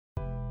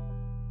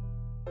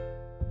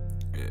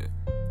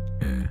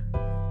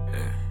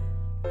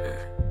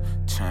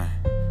Chain.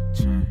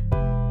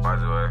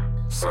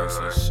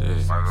 Social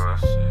shit.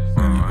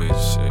 Money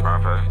bitch shit.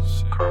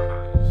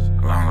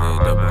 Long live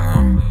double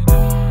M.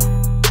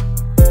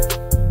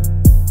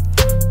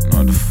 Know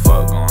what the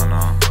fuck going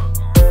on.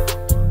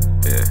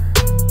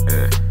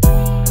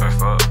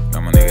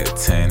 Got my nigga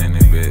 10 in the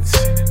bitch.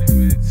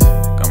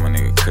 Got my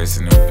nigga Chris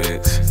in the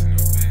bitch.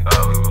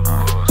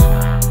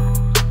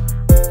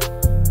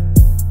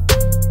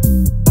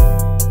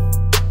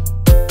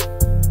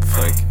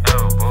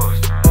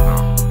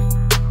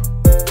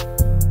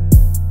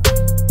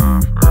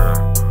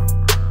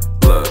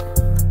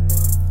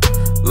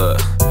 Look,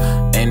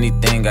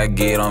 anything I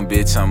get on,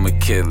 bitch, I'ma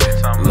kill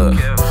it. Look,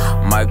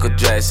 Michael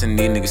Jackson,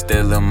 these niggas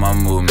still in my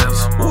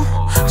movements. Woo.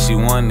 She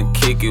wanna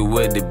kick it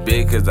with the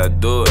bitch, cause I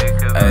do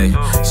it. Ayy,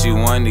 she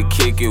wanna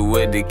kick it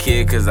with the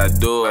kid, cause I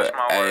do it.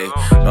 Ayy,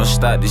 don't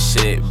stop the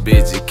shit,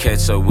 bitch, you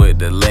catch up with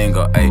the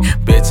lingo. Ayy,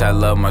 bitch, I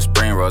love my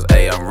spring rolls.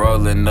 Ayy, I'm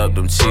rolling up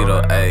them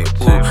Cheetos. Ayy,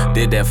 ooh,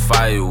 did that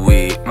fire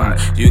weed.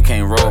 You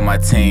can't roll my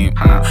team.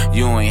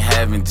 You ain't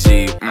having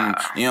G.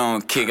 You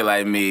don't kick it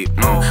like me.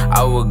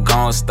 I was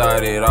gon'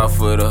 start it off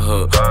with a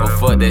hook, but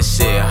fuck that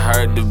shit.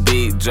 Heard the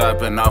beat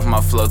dropping off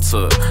my flow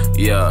took.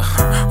 Yeah,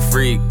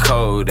 free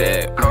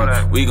Kodak.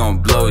 We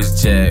gon' blow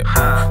his jack.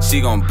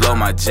 She gon' blow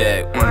my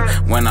jack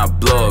when I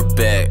blow it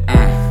back.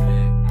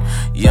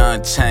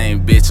 Young chain,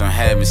 bitch, I'm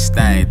having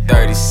stain.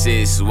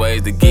 36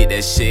 ways to get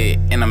that shit,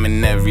 and I'm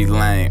in every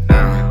lane.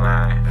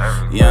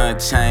 Young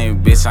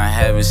chain, bitch, I'm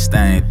having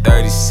stain.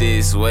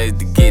 36 ways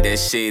to get that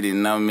shit,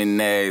 and I'm in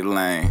every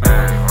lane.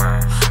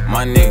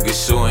 My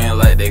niggas shooting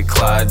like they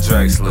Slyde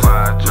Drexler.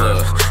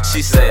 Look,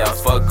 she say I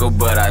fuck her,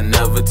 but I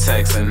never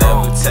text her,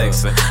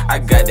 I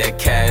got that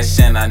cash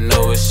and I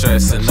know it's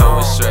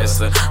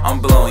stressor, I'm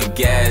blowing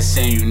gas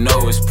and you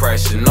know it's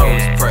pressure,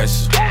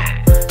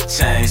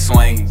 Chain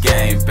swinging,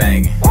 gang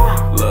banging.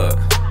 Look,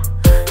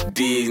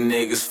 these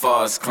niggas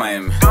false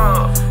claiming.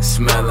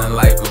 Smelling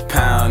like a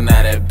pound,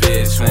 now that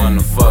bitch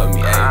wanna fuck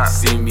me. Ayy,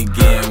 see me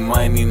getting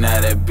money,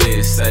 now that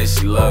bitch say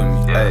she love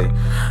me. Ayy,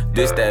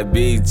 this that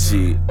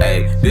BG,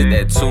 ayy, this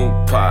that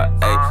Tupac,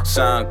 ayy,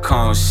 Sean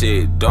Cone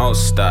shit, don't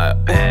stop.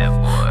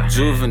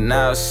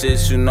 Juvenile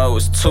shit, you know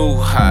it's too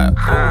hot.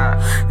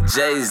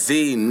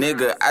 Jay-Z,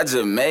 nigga, I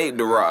just made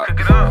the rock.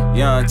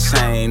 Young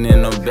chain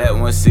in the back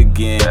once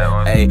again.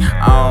 Ayy,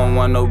 I don't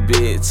want no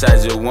bitch, I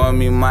just want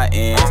me my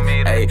ends.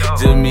 Ayy,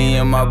 just me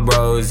and my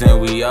bros,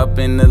 and we up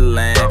in the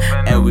land.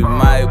 And we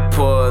might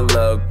pull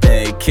up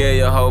and kill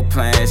your whole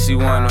plan. She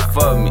wanna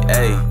fuck me,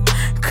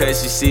 ayy,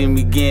 cause she see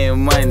me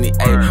getting money,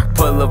 ayy.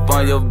 Pull up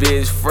on your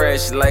bitch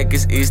fresh like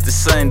it's Easter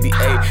Sunday,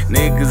 ayy.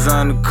 Niggas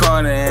on the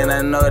corner and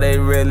I know they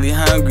really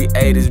hungry,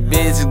 ayy. This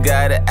bitch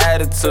got an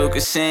attitude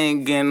cause she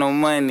ain't getting no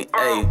money,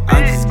 ayy.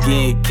 I'm just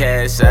getting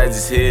cash, I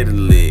just hit a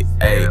lick,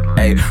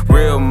 ayy.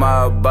 Real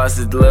mob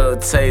bosses, Lil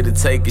Tater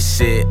taking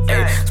shit,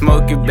 ayy.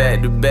 Smoke it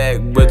back to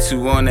back, but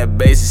you on that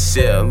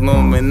basic shit.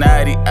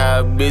 Illuminati,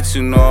 bitch,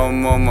 you know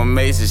I'm on my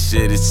Mason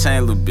shit. It's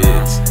Chandler,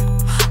 bitch.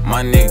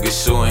 My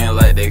niggas shooting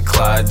like they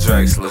Slyde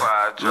Drexler.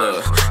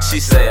 Look, she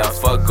say I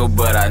fuck her,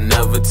 but I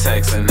never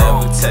text her,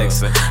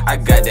 I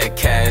got that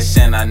cash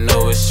and I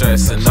know it's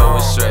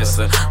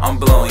stressor, I'm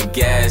blowing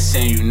gas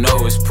and you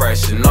know it's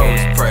pressure,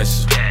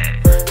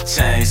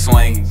 Chain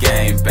swinging,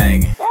 gang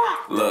banging.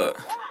 Look,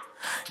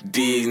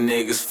 these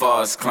niggas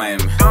false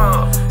claiming.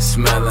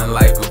 Smelling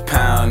like a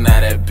pound, now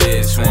that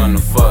bitch wanna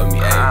fuck me.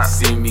 Ayy,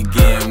 see me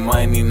getting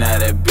money, now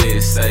that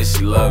bitch say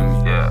she love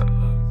me.